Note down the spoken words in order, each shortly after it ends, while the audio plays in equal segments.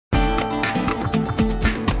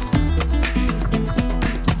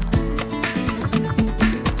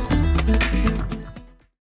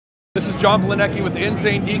This is John Planecki with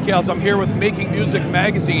Inzane Decals. I'm here with Making Music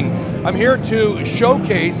magazine. I'm here to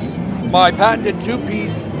showcase my patented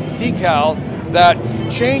two-piece decal that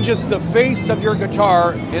changes the face of your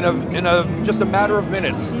guitar in just a matter of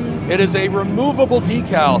minutes. It is a removable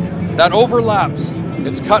decal that overlaps.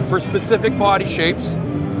 It's cut for specific body shapes.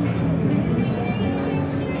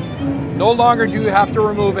 No longer do you have to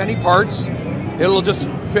remove any parts. It'll just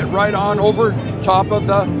fit right on over top of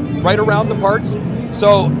right around the parts.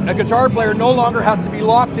 So a guitar player no longer has to be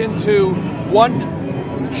locked into one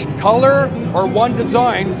color or one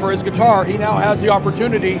design for his guitar. He now has the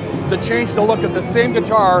opportunity to change the look of the same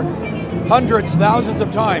guitar hundreds, thousands of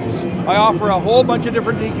times. I offer a whole bunch of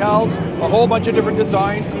different decals, a whole bunch of different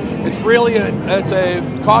designs. It's really it's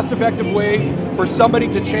a cost-effective way for somebody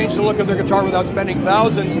to change the look of their guitar without spending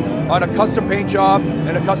thousands on a custom paint job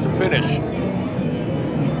and a custom finish.